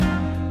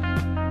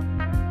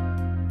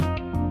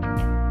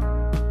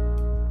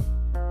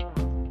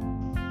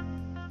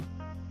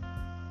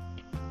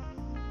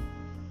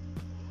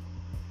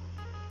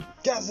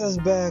Guess is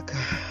back.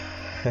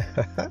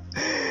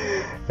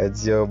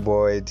 It's your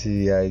boy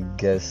T. I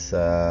guess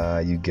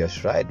you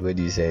guessed right when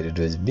you said it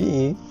was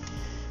me.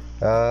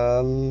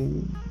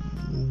 Um,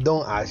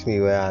 don't ask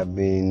me where I've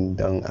been.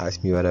 Don't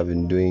ask me what I've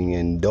been doing,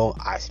 and don't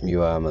ask me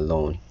why I'm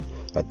alone.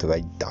 But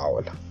right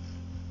down.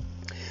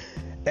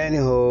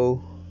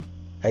 Anyhow,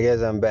 I guess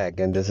I'm back,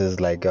 and this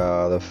is like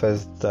the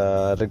first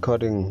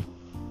recording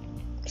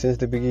since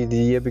the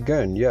year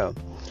began. Yeah.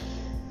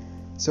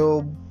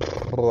 So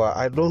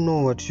I don't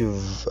know what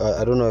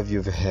I don't know if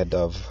you've heard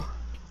of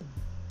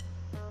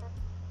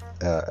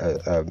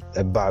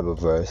a Bible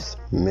verse,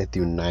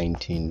 Matthew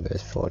 19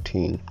 verse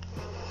 14.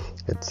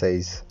 It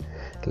says,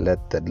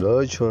 "Let the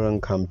little children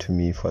come to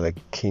me, for the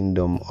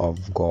kingdom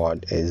of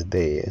God is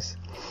theirs."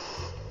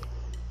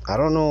 I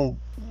don't know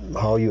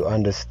how you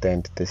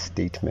understand this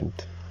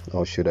statement,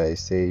 or should I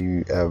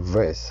say a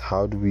verse.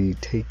 How do we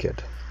take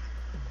it?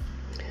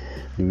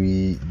 Do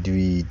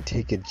we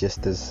take it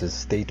just as a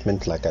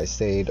statement, like I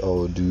said,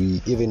 or do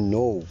we even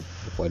know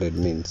what it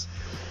means?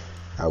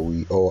 Are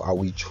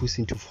we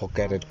choosing to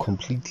forget it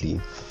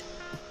completely?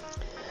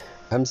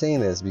 I'm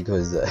saying this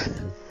because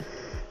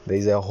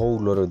there's a whole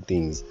lot of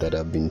things that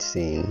I've been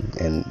saying,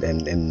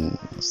 and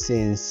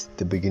since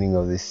the beginning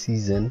of the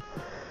season,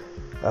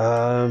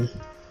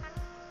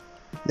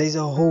 there's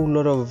a whole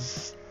lot of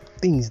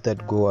things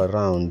that go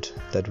around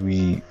that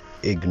we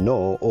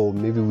ignore, or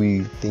maybe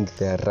we think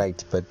they're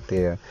right, but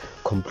they're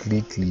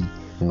completely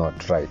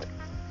not right.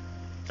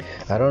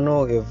 I don't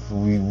know if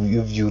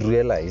you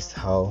realized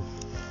how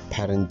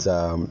parents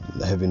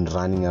have been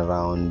running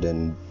around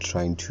and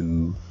trying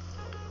to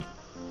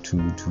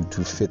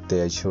fit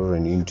their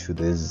children into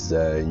these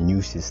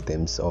new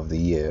systems of the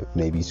year,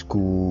 maybe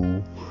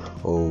school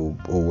or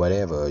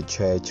whatever,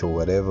 church or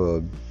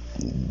whatever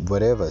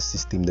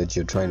system that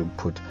you're trying to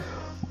put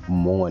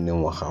more at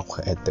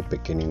the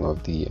beginning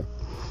of the year.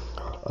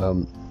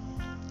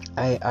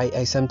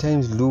 I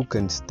sometimes look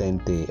and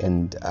stand there,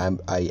 and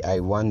I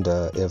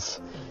wonder if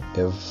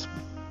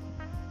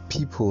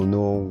people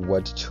know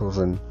what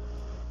children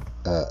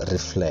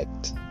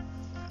reflect.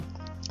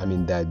 I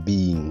mean, that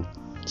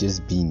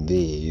just being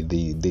there,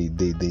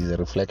 there's a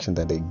reflection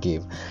that they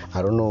give.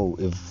 I don't know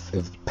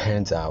if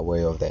parents are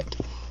aware of that,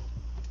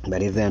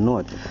 but if they're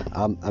not,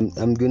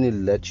 I'm going to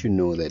let you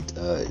know that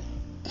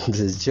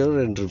the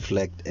children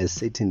reflect a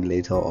certain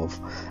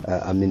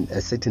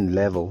a certain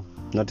level,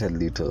 not a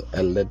little,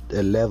 a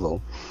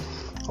level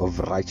of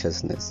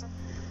righteousness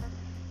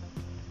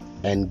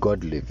and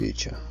godly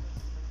virtue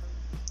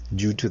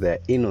due to their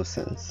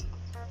innocence.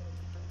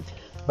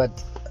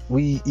 But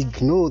we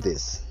ignore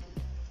this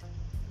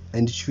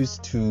and choose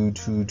to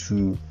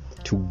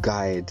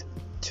guide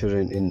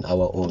children in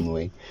our own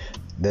way.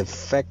 The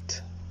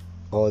fact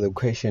or the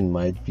question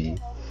might be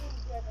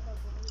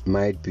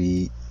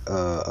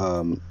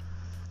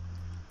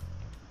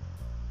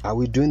are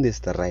we doing this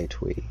the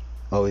right way,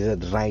 or is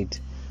it right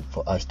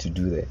for us to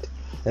do that?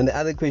 And the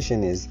other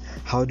question is,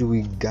 how do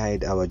we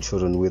guide our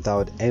children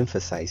without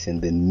emphasizing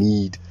the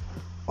need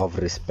of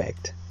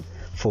respect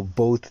for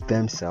both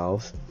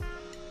themselves,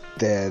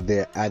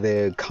 their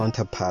other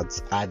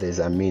counterparts, other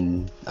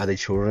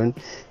children,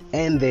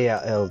 and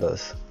their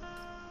elders?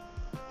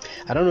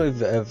 I don't know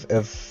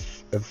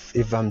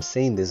if I'm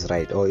saying this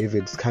right, or if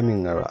it's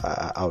coming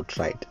out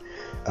right.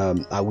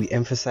 Are we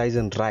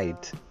emphasizing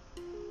right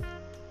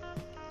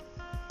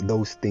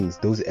those things,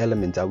 those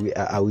elements? Are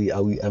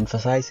we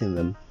emphasizing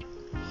them?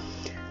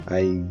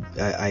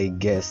 I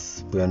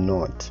guess we are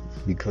not,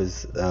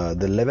 because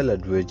the level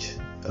at which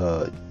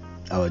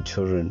our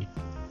children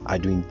are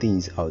doing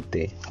things out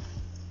there,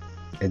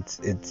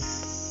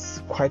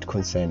 it's quite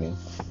concerning.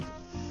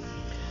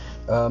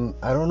 I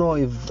don't know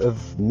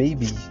if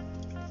maybe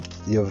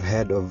you've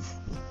heard of,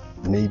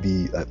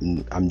 maybe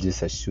I'm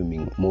just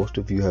assuming most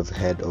of you have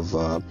heard of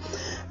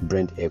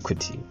brand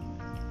equity.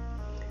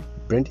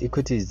 Brand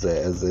equity is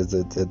a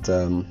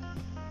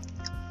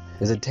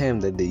term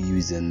that they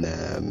use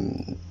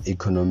in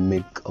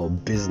economic or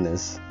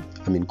business,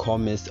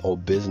 commerce or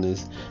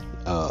business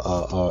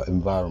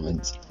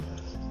environments.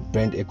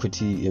 Brand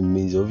equity, it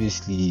means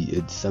obviously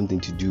it's something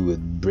to do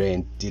with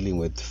brand dealing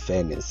with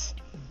fairness.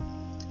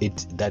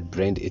 That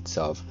brand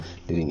itself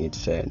dealing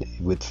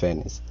with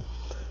fairness.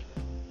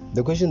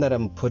 The question that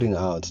I'm putting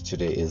out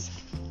today is,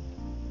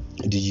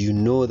 do you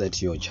know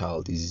that your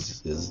child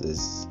is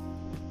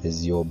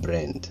your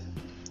brand?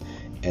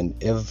 And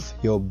if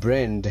your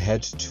brand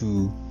had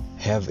to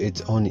have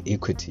its own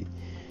equity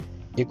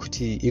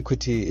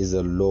is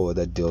a law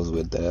that deals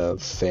with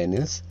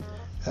fairness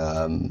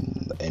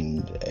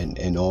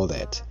and all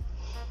that.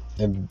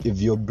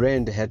 If your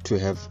brand had to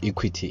have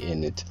equity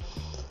in it,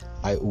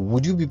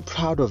 would you be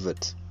proud of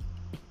it?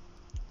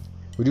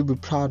 Would you be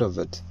proud of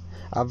it?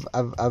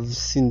 I've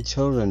seen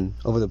children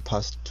over the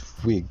past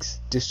weeks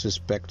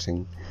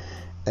disrespecting,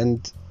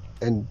 and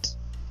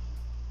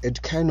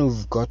it kind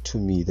of got to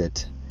me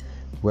that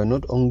we're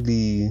not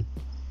only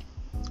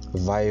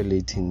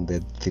violating the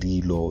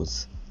three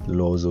laws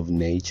of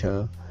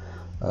nature,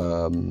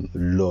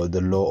 law,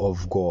 the law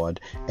of God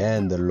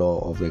and the law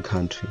of the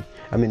country.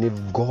 I mean, if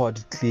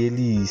God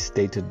clearly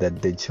stated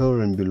that the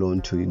children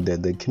belong to you,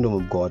 that the kingdom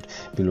of God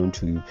belong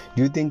to you,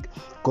 do you think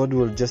God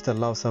will just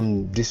allow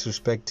some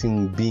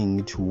disrespecting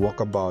being to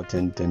walk about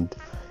and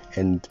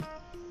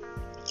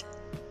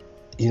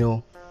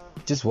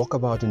just walk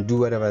about and do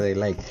whatever they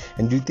like?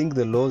 And do you think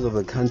the laws of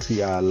the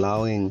country are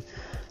allowing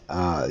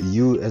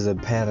you as a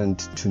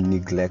parent to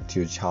neglect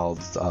your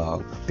child's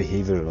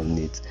behavioral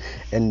needs?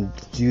 And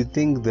do you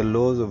think the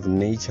laws of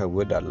nature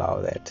would allow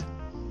that?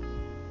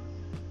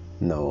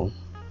 No.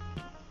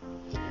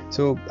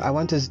 So I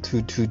want us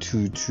to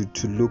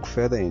look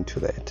further into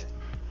that.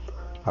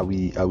 Are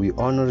we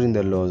honoring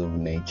the laws of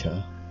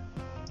nature?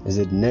 Is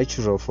it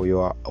natural for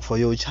your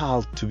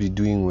child to be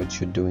doing what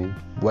you're doing,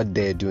 what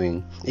they're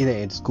doing, either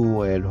at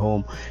school or at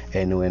home?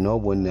 And when no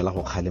one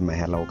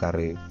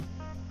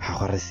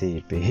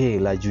hey,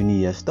 La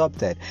Junior, stop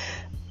that.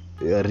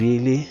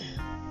 Really?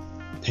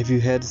 Have you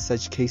heard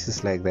such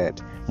cases like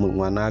that?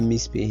 Mwana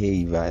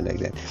misbehave like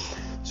that.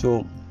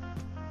 So,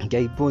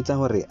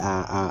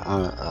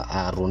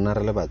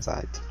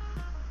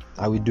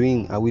 are we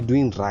doing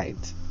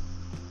right?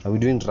 Are we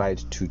doing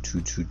right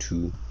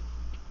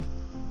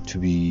to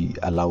be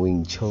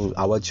allowing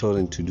our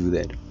children to do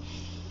that?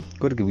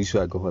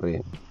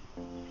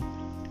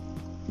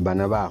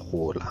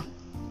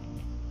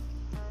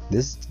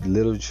 These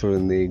little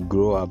children, they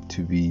grow up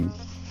to be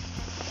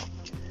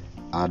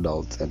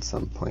adults at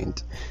some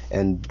point,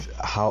 and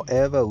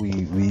however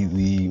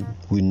we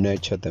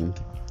nurture them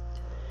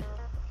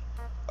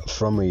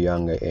from a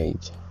younger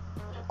age.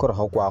 A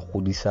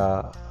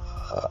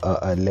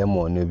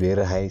lemon,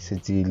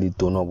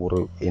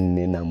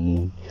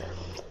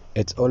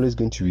 it's always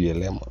going to be a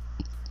lemon.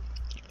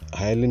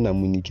 Highly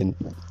namunican.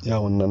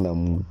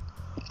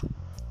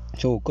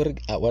 So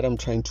what I'm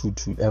trying to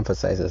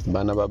emphasize is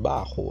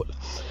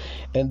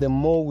and the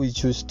more we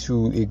choose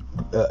to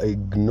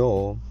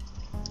ignore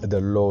the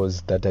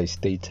laws that I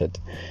stated,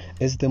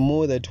 is the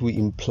more that we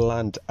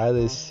implant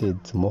other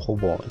seeds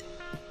mohobon.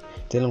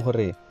 Telling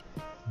hore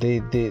they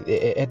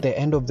at the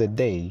end of the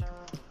day,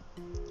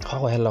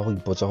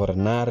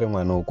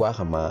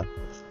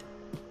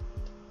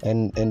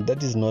 and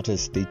that is not a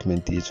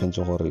statement.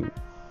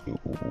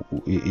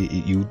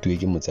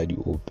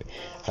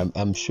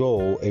 I'm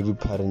sure every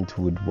parent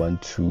would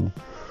want to,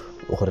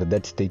 or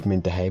that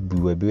statement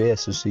be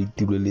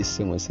associated with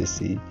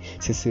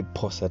something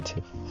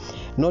positive.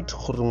 Not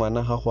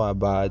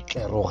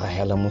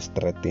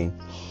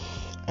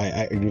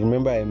I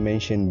remember I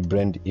mentioned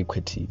brand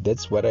equity.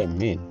 That's what I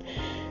mean.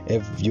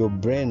 If your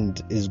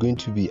brand is going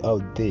to be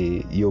out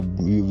there, your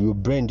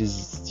brand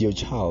is your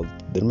child.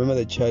 Remember,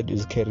 the child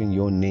is carrying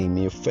your name,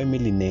 your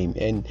family name,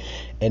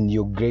 and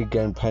your great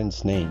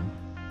grandparents' name.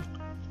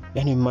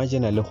 And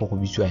imagine a little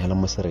bit hela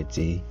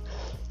mosaretse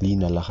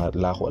lina la go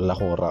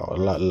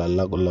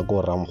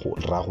ramgo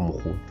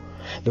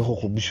le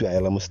go bitswa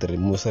hela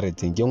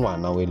mosaretseng ke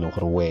ngwana we le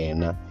gore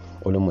wena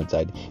o le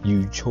motsadi,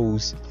 you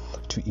chose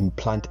to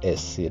implant a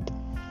seed.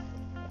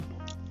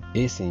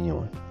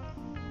 Senor,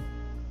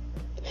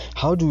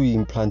 how do we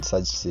implant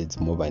such seeds,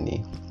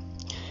 Mobani?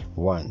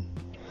 1,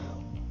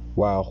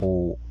 wa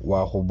go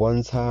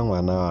bontsha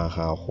ngwana wa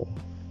gago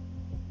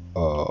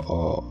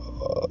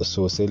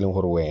so se leng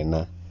gore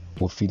wena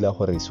o feel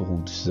gore se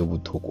go thuse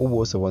bothoko, o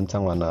bo se bontsha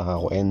ngwana wa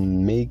gago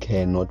and make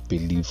her not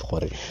believe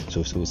gore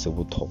so se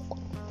bothoko.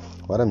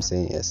 What I'm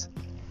saying is,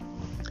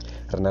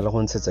 re na le go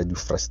ntshetsa di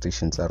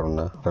frustrations tsa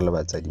rona re le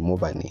batsadi mo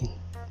baneng,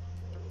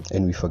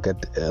 and we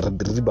forget re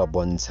ba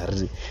bontsha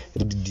re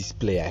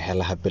display a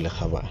hela hape le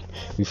ga bana.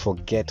 We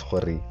forget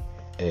gore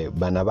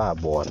bana ba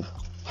bona.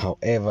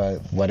 However,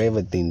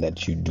 whatever thing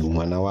that you do,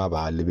 ngwana wa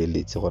ba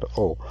lebeletse gore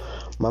oh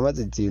mama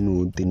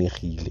tseno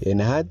tenegile,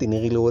 and ha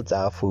tenegile o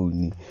tsa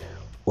phone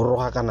o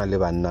roga kana le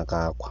banna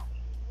ka kwa.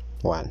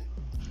 1,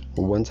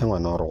 o bontsha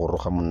ngwana gore go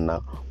roga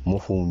monna mo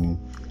phone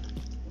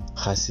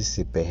ga se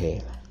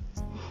sepehela.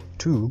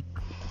 2,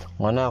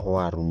 ngwana go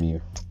a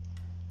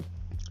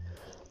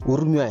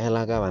rumiwa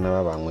hela ka bana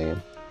ba bangwe,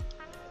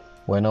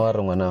 wena wa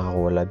re ngwana ga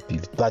go la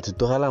pile, batho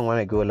togela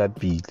ngwana ke o la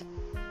pile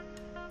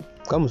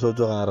ka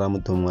mosotso ga ra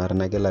motho mongwe re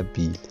na ke la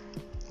pile.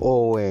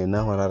 Oh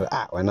wena go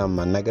ra wena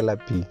mma ke la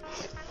pile.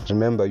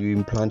 Remember, you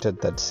implanted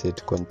that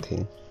seed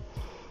content.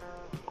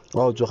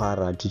 Oh tsoga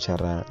ra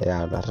teacher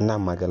ya ba re na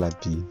mma ke la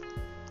pile.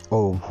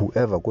 Oh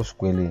whoever go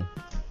sekweleng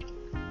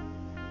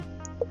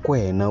ko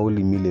wena o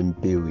lemile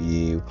mpeo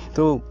eo.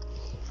 So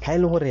ha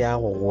ile gore ya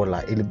go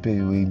gola e le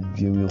peo e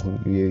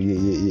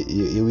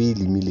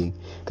lemileng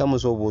ka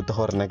moso bo tla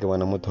gore na ke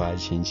bona motho a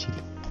change.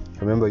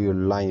 Remember, you're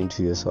lying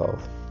to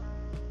yourself.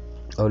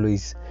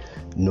 Always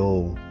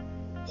know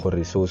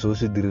gore so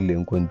se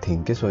dirileng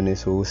content ke sone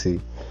so se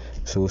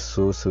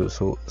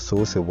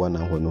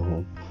bona go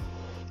no.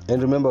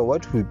 And remember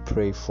what we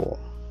pray for.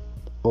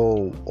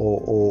 The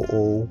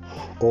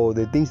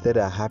things that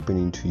are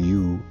happening to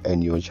you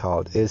and your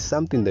child is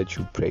something that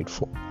you prayed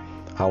for.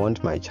 I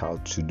want my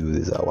child to do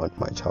this. I want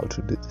my child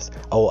to do this.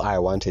 Oh, I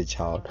want a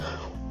child.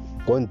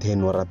 Now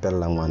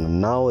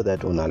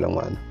that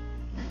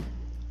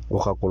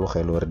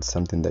it's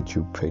something that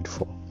you prayed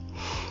for.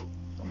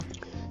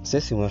 Se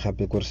sengwe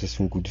gape gore se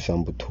se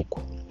nkutlwisang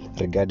botlhoko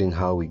regarding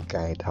how we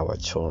guide our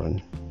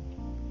children,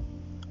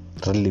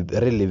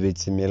 re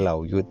lebetse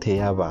melao yotlhe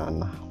ya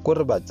bana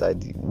gore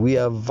batsadi, we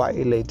are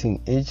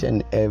violating each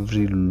and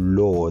every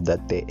law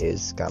that there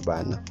is ka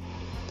bana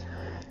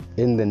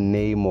in the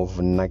name of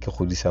nna ke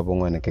godisa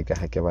bongwana ke ga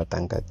ke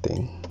batang ka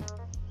teng.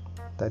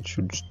 That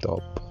should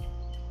stop.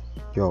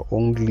 You're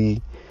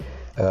only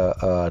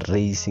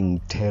raising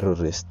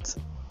terrorists.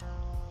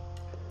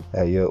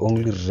 You're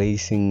only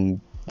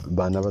raising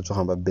bana ba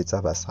tsogang ba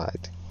betsa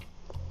basadi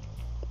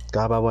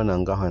ka ba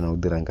bonang ka gona o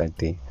dirang ka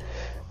teng.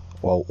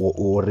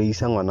 O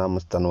reisa ngwana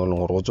mostana o leng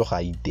gore o tsoga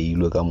a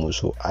iteilwe ka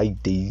moso, a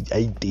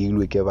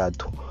iteilwe ke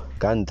batho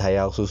ka ntlha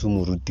ya go se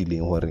mo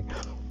rutileng gore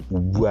o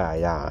bua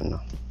yana.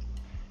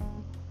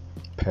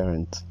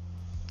 Parents,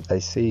 I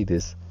say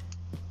this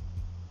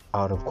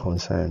out of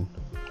concern.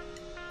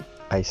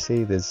 I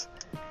say this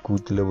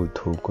good level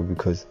talk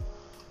because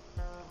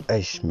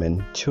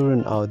man,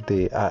 children out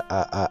there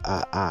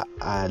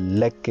are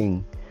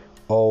lacking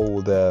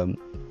all the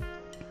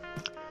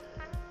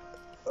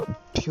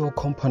pure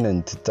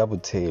component tsa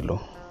botshelo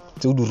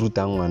tse di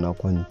rutang ngwana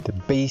kwa ntle,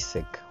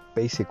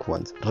 basic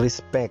ones.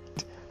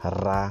 Respect,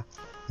 ra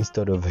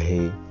instead of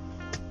hey,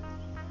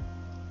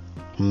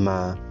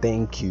 ma,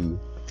 thank you.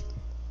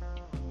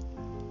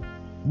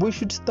 We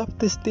should stop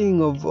this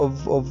thing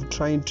of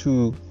trying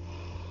to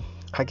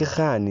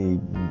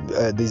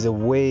there's a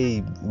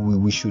way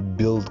we should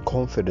build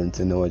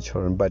confidence in our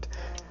children, but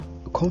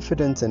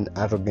confidence and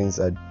arrogance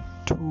are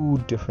two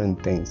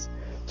different things.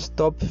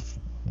 Stop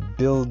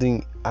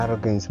building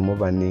arrogance more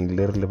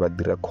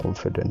than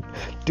confident.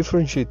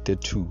 Differentiate the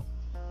two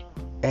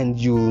and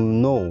you'll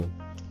know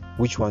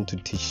which one to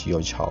teach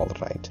your child,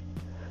 right?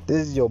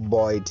 This is your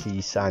boy T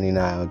signing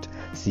out.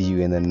 See you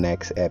in the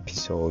next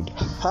episode.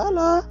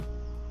 Holla!